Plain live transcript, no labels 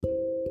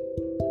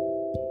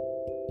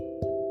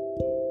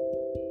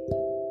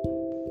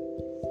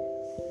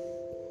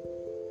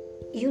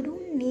You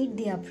don't need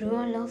the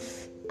approval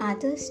of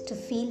others to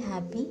feel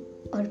happy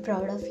or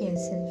proud of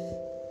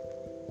yourself.